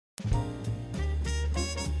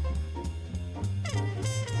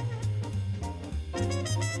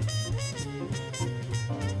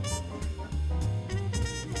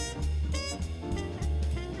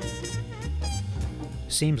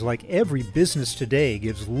Seems like every business today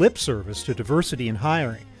gives lip service to diversity in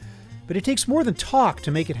hiring, but it takes more than talk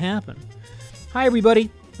to make it happen. Hi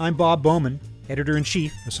everybody, I'm Bob Bowman,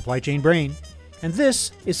 Editor-in-Chief of Supply Chain Brain, and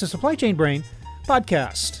this is the Supply Chain Brain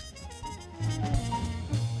podcast.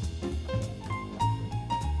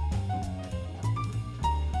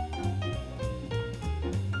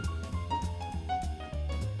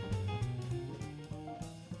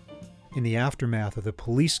 In the aftermath of the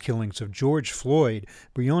police killings of George Floyd,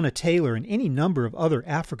 Breonna Taylor, and any number of other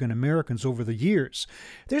African Americans over the years,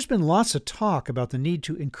 there's been lots of talk about the need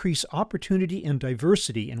to increase opportunity and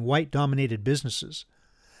diversity in white-dominated businesses.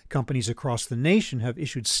 Companies across the nation have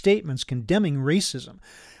issued statements condemning racism,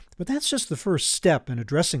 but that's just the first step in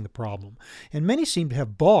addressing the problem, and many seem to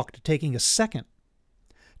have balked at taking a second.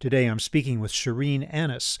 Today I'm speaking with Shireen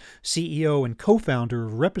Annis, CEO and co-founder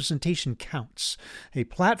of Representation Counts, a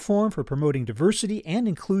platform for promoting diversity and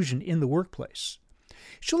inclusion in the workplace.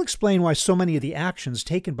 She'll explain why so many of the actions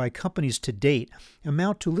taken by companies to date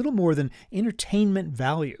amount to little more than entertainment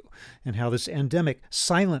value, and how this endemic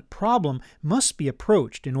silent problem must be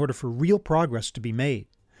approached in order for real progress to be made.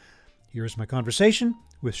 Here's my conversation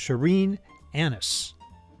with Shireen Annis.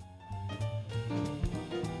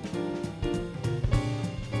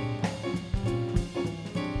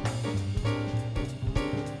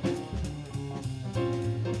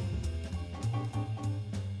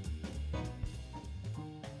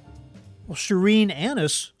 Well, Shireen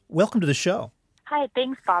Annis, welcome to the show. Hi,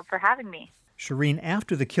 thanks, Bob, for having me. Shireen,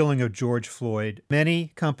 after the killing of George Floyd,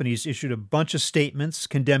 many companies issued a bunch of statements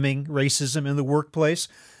condemning racism in the workplace.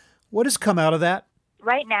 What has come out of that?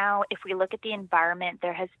 Right now, if we look at the environment,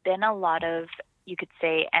 there has been a lot of, you could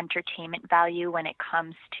say, entertainment value when it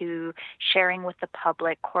comes to sharing with the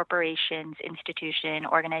public, corporations, institutions,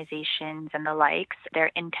 organizations, and the likes, their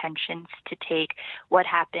intentions to take what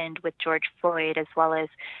happened with George Floyd as well as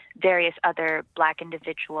various other Black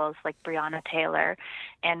individuals like Breonna Taylor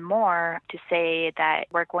and more to say that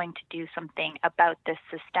we're going to do something about this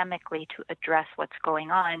systemically to address what's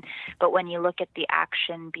going on. But when you look at the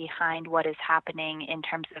action behind what is happening in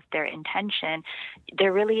terms of their intention,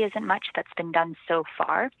 there really isn't much that's been done so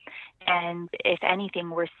far. And if anything,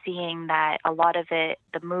 we're seeing that a lot of it,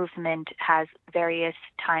 the movement has various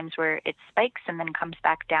times where it spikes and then comes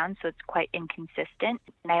back down, so it's quite inconsistent.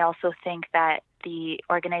 And I also think that the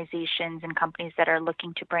organizations and companies that are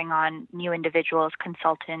looking to bring on new individuals,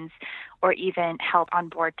 consultants, or even help on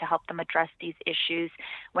board to help them address these issues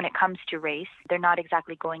when it comes to race, they're not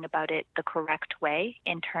exactly going about it the correct way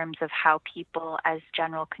in terms of how people as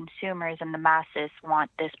general consumers and the masses want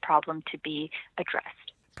this problem to be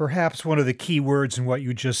addressed. Perhaps one of the key words in what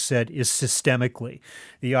you just said is systemically,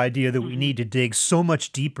 the idea that we need to dig so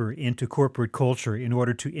much deeper into corporate culture in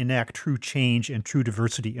order to enact true change and true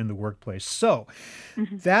diversity in the workplace. So,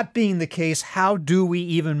 that being the case, how do we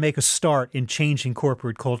even make a start in changing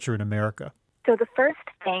corporate culture in America? So the first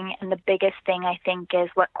thing and the biggest thing, I think, is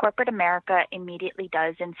what corporate America immediately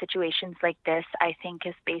does in situations like this, I think,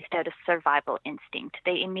 is based out of survival instinct.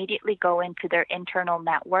 They immediately go into their internal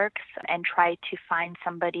networks and try to find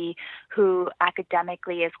somebody who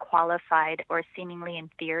academically is qualified or seemingly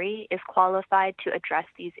in theory is qualified to address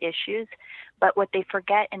these issues. But what they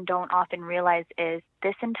forget and don't often realize is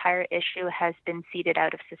this entire issue has been seeded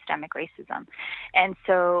out of systemic racism. And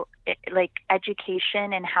so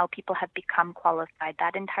education and how people have become qualified,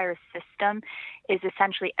 that entire system is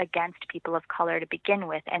essentially against people of color to begin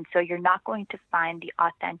with. And so you're not going to find the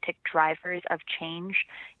authentic drivers of change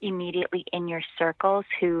immediately in your circles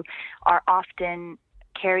who are often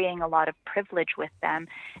carrying a lot of privilege with them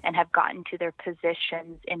and have gotten to their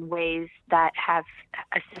positions in ways that have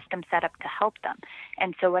a system set up to help them.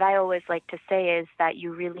 And so what I always like to say is that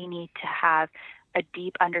you really need to have a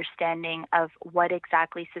deep understanding of what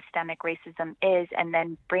exactly systemic racism is and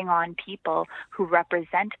then bring on people who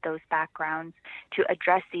represent those backgrounds to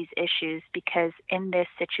address these issues, because in this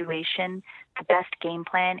situation, the best game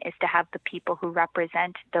plan is to have the people who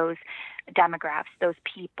represent those demographics, those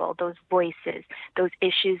people, those voices, those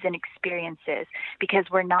issues and experiences, because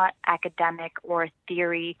we're not academic or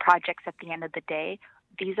theory projects at the end of the day.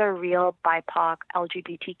 these are real BIPOC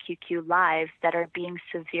LGBTQ lives that are being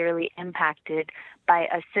severely impacted by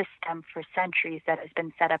a system for centuries that has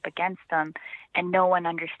been set up against them, and no one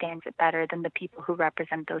understands it better than the people who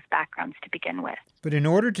represent those backgrounds to begin with. But in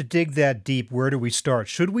order to dig that deep, where do we start?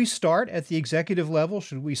 Should we start at the executive level?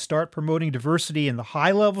 Should we start promoting diversity in the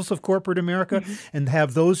high levels of corporate America and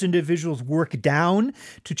have those individuals work down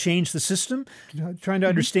to change the system? Trying to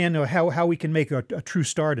understand how we can make a true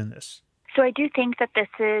start in this. So I do think that this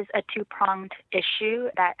is a two-pronged issue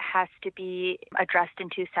that has to be addressed in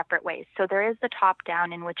two separate ways. So there is the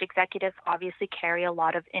top-down, in which executives obviously carry a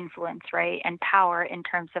lot of influence, right, and power in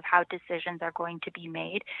terms of how decisions are going to be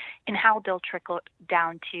made and how they'll trickle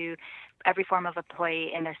down to every form of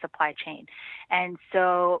employee in their supply chain. And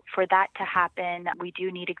so for that to happen, we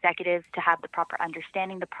do need executives to have the proper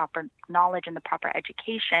understanding, the proper knowledge, and the proper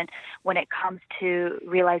education when it comes to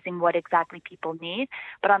realizing what exactly people need.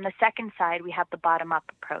 But on the second side, we have the bottom-up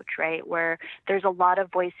approach, right, where there's a lot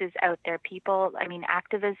of voices out there.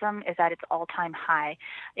 Activism is at its all-time high,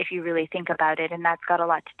 if you really think about it, and that's got a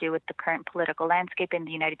lot to do with the current political landscape in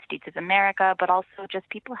the United States of America, but also just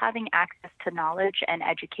people having access to knowledge and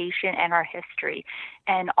education and our history,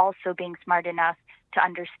 and also being smart enough to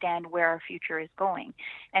understand where our future is going.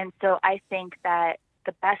 And so I think that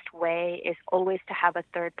the best way is always to have a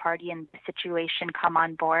third party in the situation come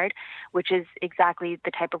on board, which is exactly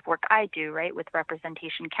the type of work I do, right, with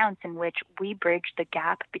Representation Counts, in which we bridge the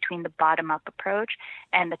gap between the bottom-up approach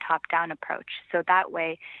and the top-down approach. So that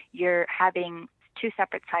way you're having two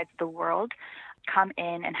separate sides of the world come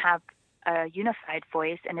in and have a unified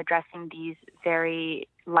voice in addressing these very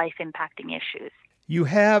life-impacting issues. You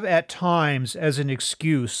have at times, as an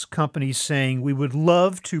excuse, companies saying, we would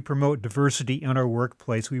love to promote diversity in our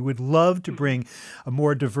workplace. We would love to bring a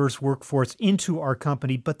more diverse workforce into our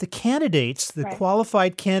company, but the candidates, the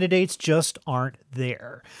qualified candidates, just aren't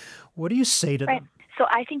there. What do you say to them? So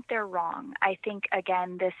I think they're wrong. I think,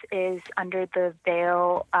 again, this is under the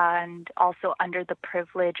veil and also under the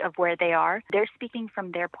privilege of where they are. They're speaking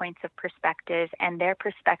from their points of perspective, and their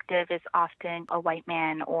perspective is often a white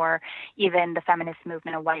man or even the feminist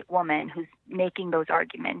movement, a white woman who's making those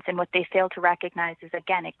arguments. And what they fail to recognize is,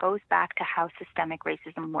 again, it goes back to how systemic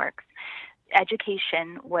racism works.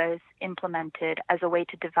 Education was implemented as a way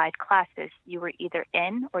to divide classes. You were either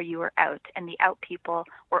in or you were out, and the out people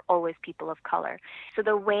were always people of color. So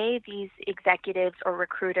the way these executives or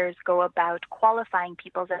recruiters go about qualifying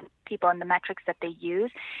people and the metrics that they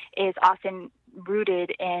use is often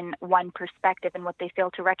rooted in one perspective, and what they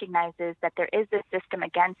fail to recognize is that there is this system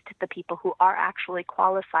against the people who are actually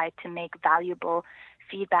qualified to make valuable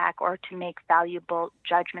feedback or to make valuable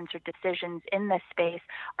judgments or decisions in this space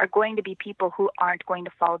are going to be people who aren't going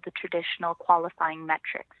to follow the traditional qualifying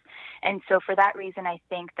metrics. And so for that reason, I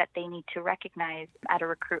think that they need to recognize at a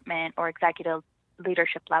recruitment or executive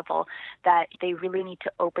leadership level that they really need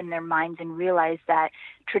to open their minds and realize that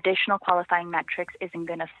traditional qualifying metrics isn't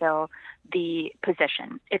going to fill the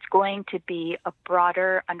position. It's going to be a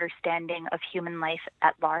broader understanding of human life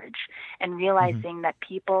at large and realizing that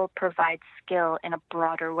people provide skill in a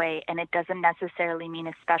broader way. And it doesn't necessarily mean,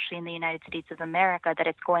 especially in the United States of America, that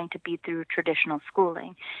it's going to be through traditional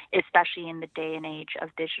schooling, especially in the day and age of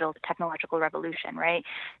digital technological revolution, right?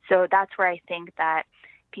 So that's where I think that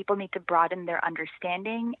people need to broaden their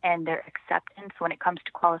understanding and their acceptance when it comes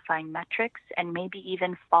to qualifying metrics, and maybe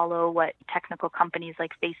even follow what technical companies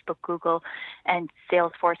like Facebook, Google, and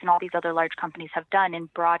Salesforce and all these other large companies have done in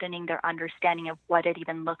broadening their understanding of what it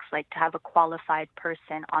even looks like to have a qualified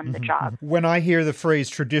person on the job. When I hear the phrase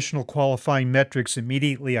traditional qualifying metrics,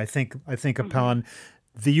 immediately I think upon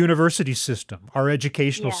the university system, our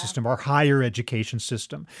educational system, our higher education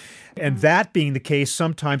system. And that being the case,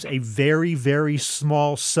 sometimes a very, very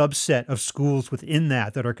small subset of schools within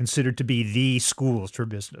that are considered to be the schools for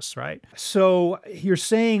business, right? So you're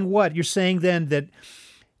saying what? You're saying then that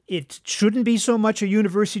it shouldn't be so much a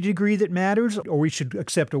university degree that matters, or we should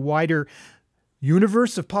accept a wider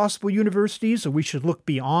universe of possible universities, or we should look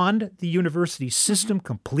beyond the university system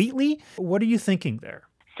completely? What are you thinking there?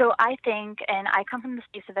 So I think, and I come from the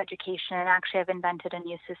space of education, and actually I've invented a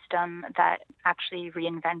new system that actually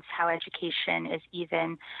reinvents how education is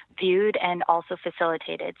even viewed and also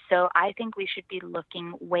facilitated. So I think we should be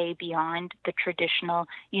looking way beyond the traditional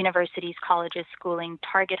universities, colleges, schooling,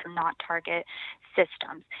 target or not target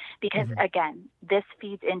systems. Because again, this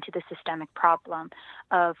feeds into the systemic problem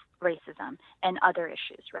of racism and other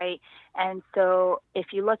issues, right? And so if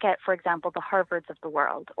you look at, for example, the Harvards of the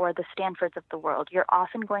world or the Stanfords of the world, you're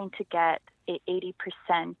often going to get a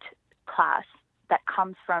 80% class that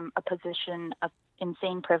comes from a position of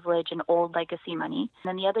insane privilege and old legacy money. And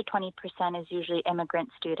then the other 20% is usually immigrant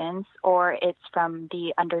students, or it's from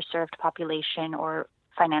the underserved population or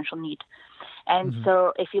financial need. And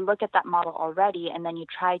so if you look at that model already and then you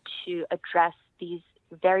try to address these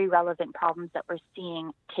very relevant problems that we're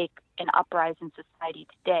seeing take an uprise in society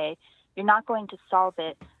today, you're not going to solve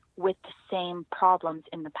it with the same problems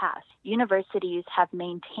in the past. Universities have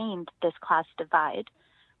maintained this class divide,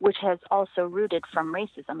 which has also rooted from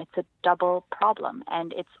racism. It's a double problem,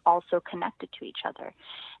 and it's also connected to each other.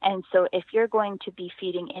 And so if you're going to be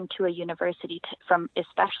feeding into a university from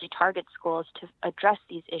especially target schools to address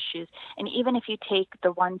these issues, and even if you take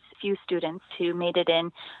the few students who made it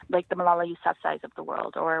in, like the Malala Yousafzais of the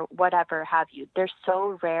world or whatever have you, they're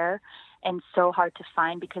so rare and so hard to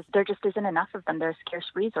find because there just isn't enough of them. They're a scarce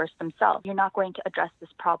resource themselves. You're not going to address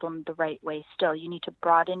this problem the right way still. You need to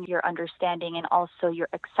broaden your understanding and also your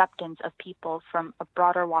acceptance of people from a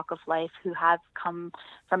broader walk of life who have come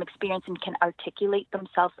from experience and can articulate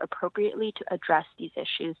themselves appropriately to address these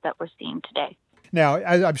issues that we're seeing today. Now,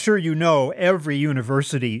 as I'm sure you know, every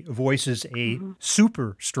university voices a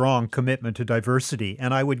super strong commitment to diversity.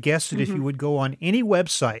 And I would guess that if you would go on any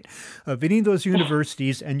website of any of those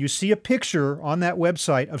universities and you see a picture on that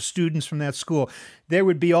website of students from that school, there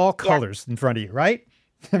would be all colors in front of you, right?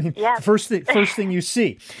 I mean, the first thing you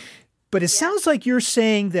see. But it sounds like you're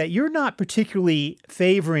saying that you're not particularly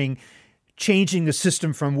favoring changing the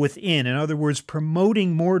system from within. In other words,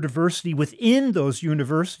 promoting more diversity within those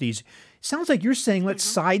universities. Sounds like you're saying let's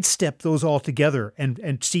sidestep those altogether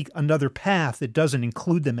and seek another path that doesn't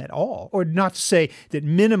include them at all, or not to say that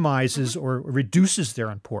minimizes or reduces their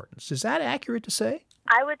importance. Is that accurate to say?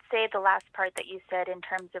 I would say the last part that you said in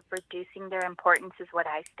terms of reducing their importance is what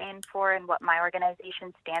I stand for and what my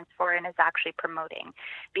organization stands for and is actually promoting.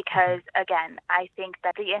 Because, again, I think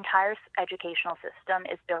that the entire educational system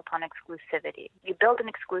is built on exclusivity. You build an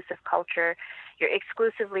exclusive culture, you're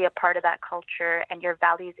exclusively a part of that culture, and your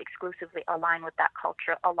values exclusively align with that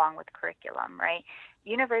culture along with curriculum, right?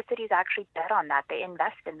 Universities actually bet on that. They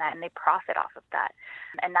invest in that and they profit off of that.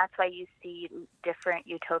 And that's why you see different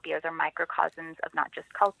utopias or microcosms of not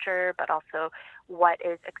just culture, but also what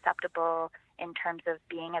is acceptable in terms of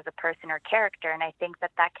being as a person or character. And I think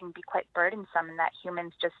that that can be quite burdensome and that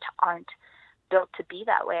humans just aren't built to be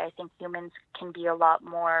that way. I think humans can be a lot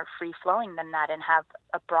more free-flowing than that and have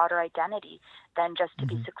a broader identity than just to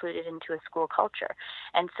be secluded into a school culture.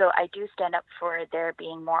 And so I do stand up for there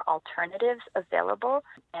being more alternatives available,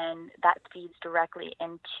 and that feeds directly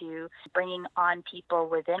into bringing on people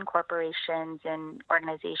within corporations and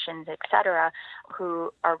organizations, et cetera,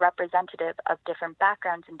 who are representative of different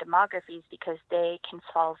backgrounds and demographies because they can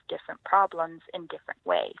solve different problems in different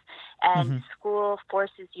ways. And school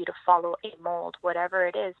forces you to follow a mold, whatever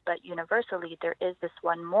it is, but universally there is this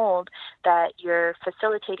one mold that you're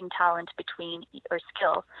facilitating talent between, or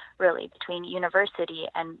skill really, between university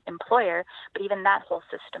and employer, but even that whole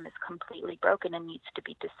system is completely broken and needs to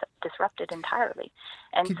be disrupted entirely.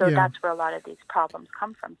 And so that's where a lot of these problems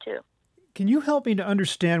come from too. Can you help me to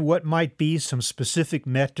understand what might be some specific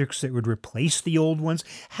metrics that would replace the old ones?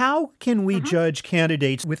 How can we judge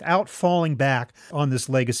candidates without falling back on this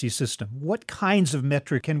legacy system? What kinds of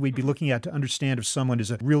metric can we be looking at to understand if someone is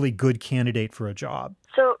a really good candidate for a job?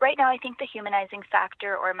 So right now, I think the humanizing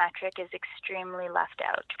factor or metric is extremely left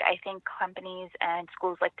out. I think companies and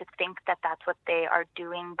schools like to think that that's what they are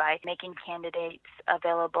doing by making candidates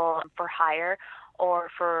available for hire or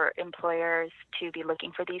for employers to be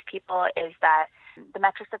looking for these people, is that the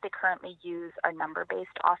metrics that they currently use are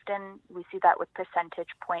number-based often. We see that with percentage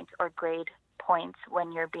points or grade points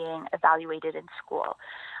when you're being evaluated in school.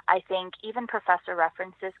 I think even professor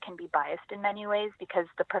references can be biased in many ways because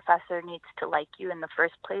the professor needs to like you in the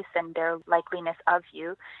first place, and their likeliness of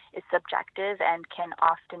you is subjective and can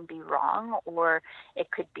often be wrong, or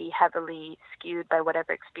it could be heavily skewed by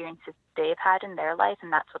whatever experiences they've had in their life,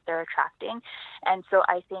 and that's what they're attracting. And so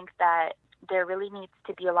I think that there really needs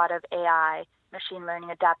to be a lot of AI, machine learning,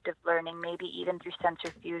 adaptive learning, maybe even through sensor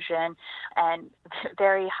fusion and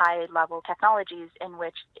very high-level technologies in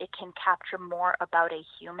which it can capture more about a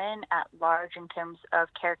human at large in terms of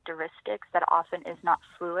characteristics that often is not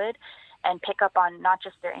fluid, and pick up on not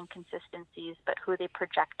just their inconsistencies, but who they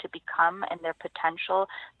project to become and their potential.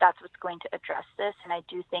 That's what's going to address this. And I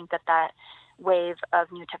do think that that wave of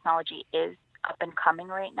new technology is up and coming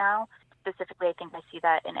right now. Specifically, I think I see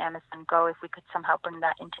that in Amazon Go. If we could somehow bring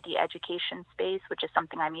that into the education space, which is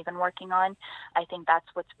something I'm even working on, I think that's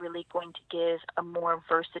what's really going to give a more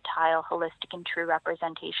versatile, holistic, and true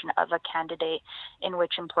representation of a candidate in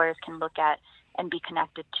which employers can look at and be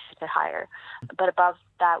connected to hire. But above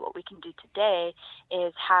that, what we can do today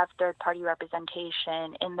is have third-party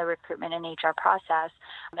representation in the recruitment and HR process,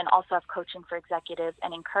 and also have coaching for executives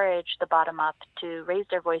and encourage the bottom up to raise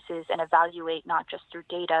their voices and evaluate not just through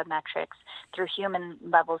data metrics, through human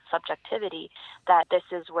level subjectivity, that this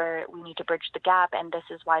is where we need to bridge the gap, and this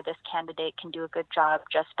is why this candidate can do a good job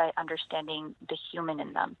just by understanding the human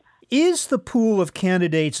in them. Is the pool of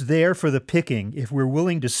candidates there for the picking if we're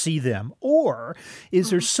willing to see them? Or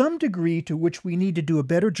is there some degree to which we need to do a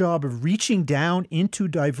better job of reaching down into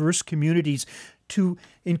diverse communities to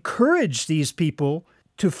encourage these people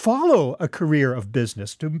to follow a career of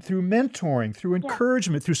business, through mentoring, through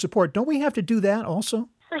encouragement, through support? Don't we have to do that also?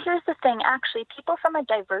 So here's the thing, actually, people from a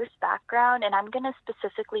diverse background, and I'm going to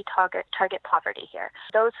specifically target poverty here,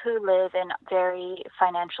 those who live in very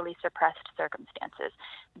financially suppressed circumstances,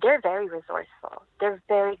 they're very resourceful. They're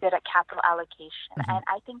very good at capital allocation. Mm-hmm. And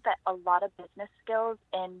I think that a lot of business skills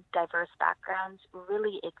in diverse backgrounds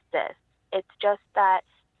really exist. It's just that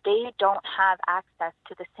they don't have access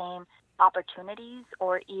to the same opportunities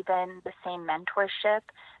or even the same mentorship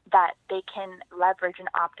that they can leverage and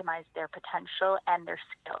optimize their potential and their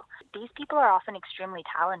skill. These people are often extremely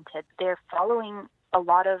talented. They're following a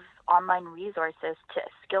lot of online resources to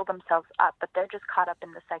skill themselves up, but they're just caught up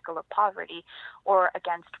in the cycle of poverty, or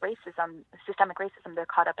against racism, systemic racism, they're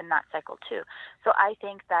caught up in that cycle too. So I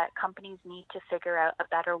think that companies need to figure out a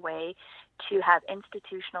better way to have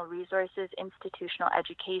institutional resources, institutional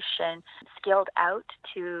education skilled out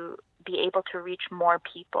to be able to reach more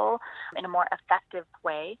people in a more effective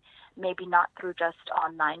way, maybe not through just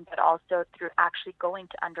online, but also through actually going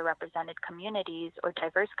to underrepresented communities or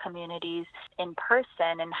diverse communities in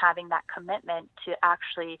person and having that commitment to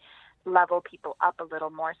actually level people up a little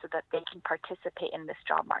more so that they can participate in this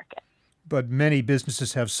job market. But many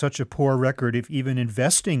businesses have such a poor record of even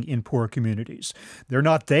investing in poor communities. They're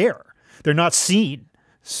not there. They're not seen.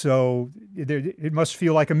 So it must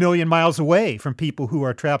feel like a million miles away from people who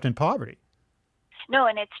are trapped in poverty. No,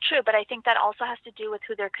 and it's true, but I think that also has to do with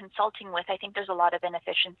who they're consulting with. I think there's a lot of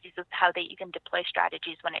inefficiencies with how they even deploy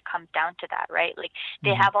strategies when it comes down to that, right? Like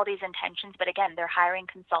they have all these intentions, but again, they're hiring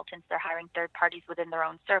consultants, they're hiring third parties within their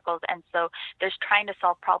own circles, and so they're trying to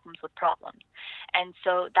solve problems with problems. And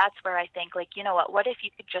so that's where I think, like, you know what if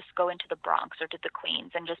you could just go into the Bronx or to the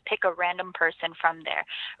Queens and just pick a random person from there,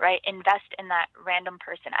 right? Invest in that random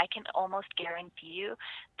person. I can almost guarantee you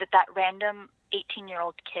that random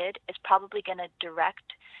 18-year-old kid is probably going to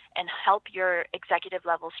direct and help your executive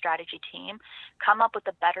level strategy team come up with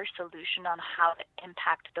a better solution on how to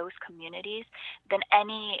impact those communities than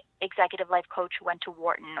any executive life coach who went to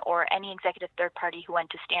Wharton or any executive third party who went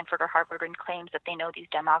to Stanford or Harvard and claims that they know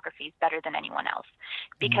these demographies better than anyone else.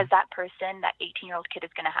 Because that person, that 18-year-old kid,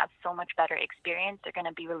 is going to have so much better experience. They're going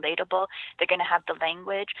to be relatable. They're going to have the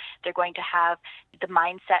language. They're going to have the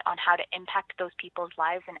mindset on how to impact those people's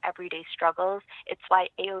lives and everyday struggles. It's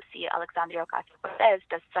why AOC, Alexandria Ocasio-Cortez,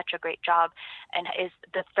 does such a great job and is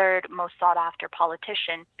the third most sought after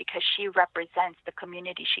politician because she represents the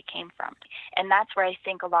community she came from. And that's where I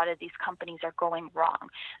think a lot of these companies are going wrong,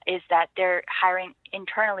 is that they're hiring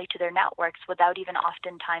internally to their networks without even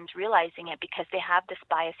oftentimes realizing it because they have this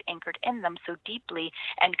bias anchored in them so deeply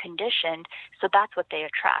and conditioned. So that's what they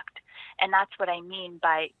attract. And that's what I mean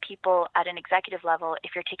by people at an executive level,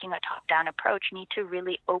 if you're taking a top-down approach, need to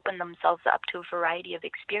really open themselves up to a variety of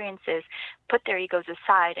experiences, put their egos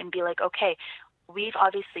aside and be like, okay, we've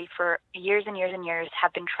obviously for years and years and years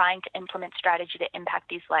have been trying to implement strategy to impact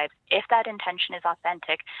these lives. If that intention is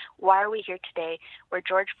authentic, why are we here today where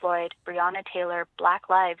George Floyd, Breonna Taylor, Black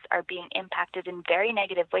lives are being impacted in very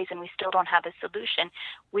negative ways and we still don't have a solution?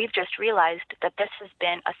 We've just realized that this has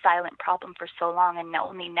been a silent problem for so long, and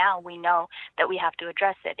only now we know that we have to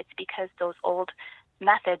address it. It's because those old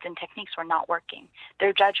methods and techniques were not working.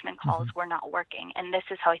 Their judgment calls were not working. And this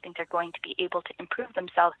is how I think they're going to be able to improve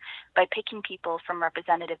themselves, by picking people from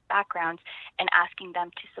representative backgrounds and asking them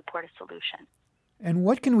to support a solution. And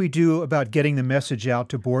what can we do about getting the message out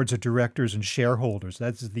to boards of directors and shareholders?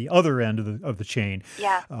 That's the other end of the chain.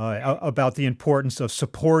 Yeah. About the importance of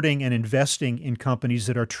supporting and investing in companies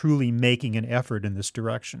that are truly making an effort in this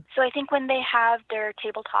direction. So I think when they have their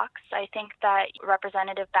table talks, I think that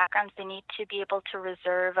representative backgrounds, they need to be able to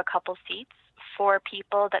reserve a couple seats for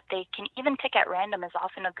people that they can even pick at random is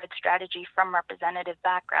often a good strategy from representative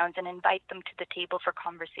backgrounds, and invite them to the table for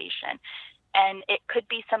conversation. And it could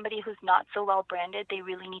be somebody who's not so well branded. They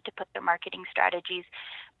really need to put their marketing strategies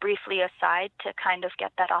briefly aside to kind of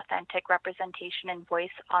get that authentic representation and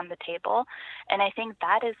voice on the table. And I think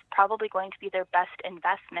that is probably going to be their best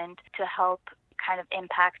investment to help kind of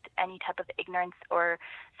impact any type of ignorance or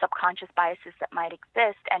subconscious biases that might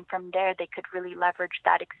exist. And from there, they could really leverage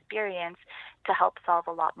that experience to help solve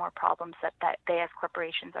a lot more problems that they as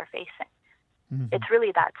corporations are facing. Mm-hmm. It's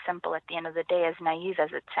really that simple at the end of the day, as naive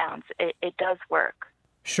as it sounds. It does work.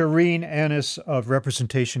 Shireen Annis of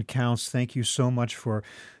Representation Counts, thank you so much for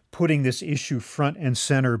putting this issue front and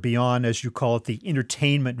center beyond, as you call it, the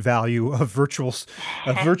entertainment value of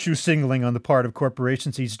virtue signaling on the part of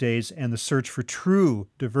corporations these days and the search for true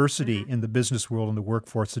diversity in the business world and the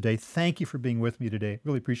workforce today. Thank you for being with me today.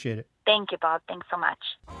 Really appreciate it. Thank you, Bob. Thanks so much.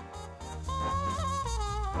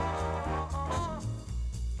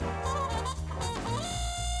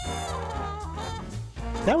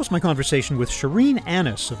 That was my conversation with Shireen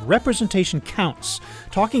Annis of Representation Counts,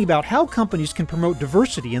 talking about how companies can promote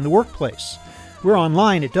diversity in the workplace. We're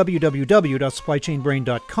online at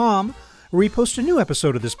www.supplychainbrain.com, where we post a new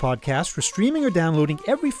episode of this podcast for streaming or downloading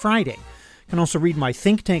every Friday. You can also read my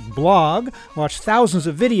Think Tank blog, watch thousands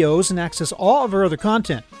of videos, and access all of our other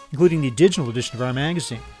content, including the digital edition of our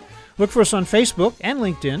magazine. Look for us on Facebook and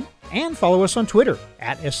LinkedIn, and follow us on Twitter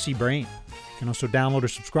 @SCBrain. You can also download or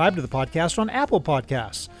subscribe to the podcast on Apple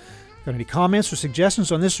Podcasts. Got any comments or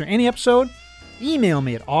suggestions on this or any episode? Email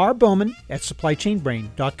me at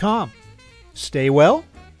rbowman@supplychainbrain.com. Stay well,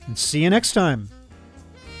 and see you next time.